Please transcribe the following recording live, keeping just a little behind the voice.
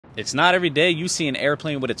It's not every day you see an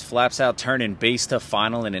airplane with its flaps out turning base to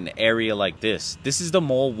final in an area like this. This is the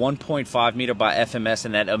Mole 1.5 meter by FMS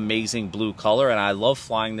in that amazing blue color, and I love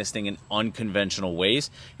flying this thing in unconventional ways.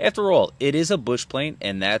 After all, it is a bush plane,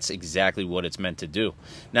 and that's exactly what it's meant to do.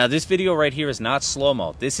 Now, this video right here is not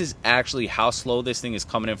slow-mo. This is actually how slow this thing is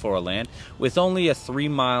coming in for a land with only a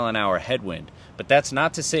 3-mile-an-hour headwind. But that's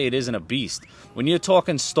not to say it isn't a beast. When you're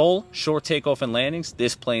talking STOL, short takeoff and landings,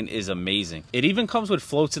 this plane is amazing. It even comes with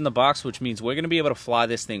floats in the box, which means we're going to be able to fly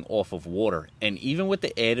this thing off of water. And even with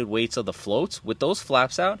the added weights of the floats, with those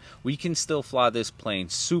flaps out, we can still fly this plane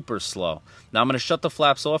super slow. Now I'm going to shut the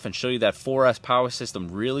flaps off and show you that 4S power system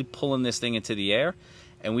really pulling this thing into the air.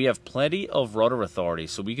 And we have plenty of rudder authority,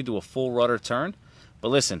 so we can do a full rudder turn. But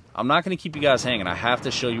listen, I'm not going to keep you guys hanging. I have to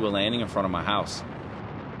show you a landing in front of my house.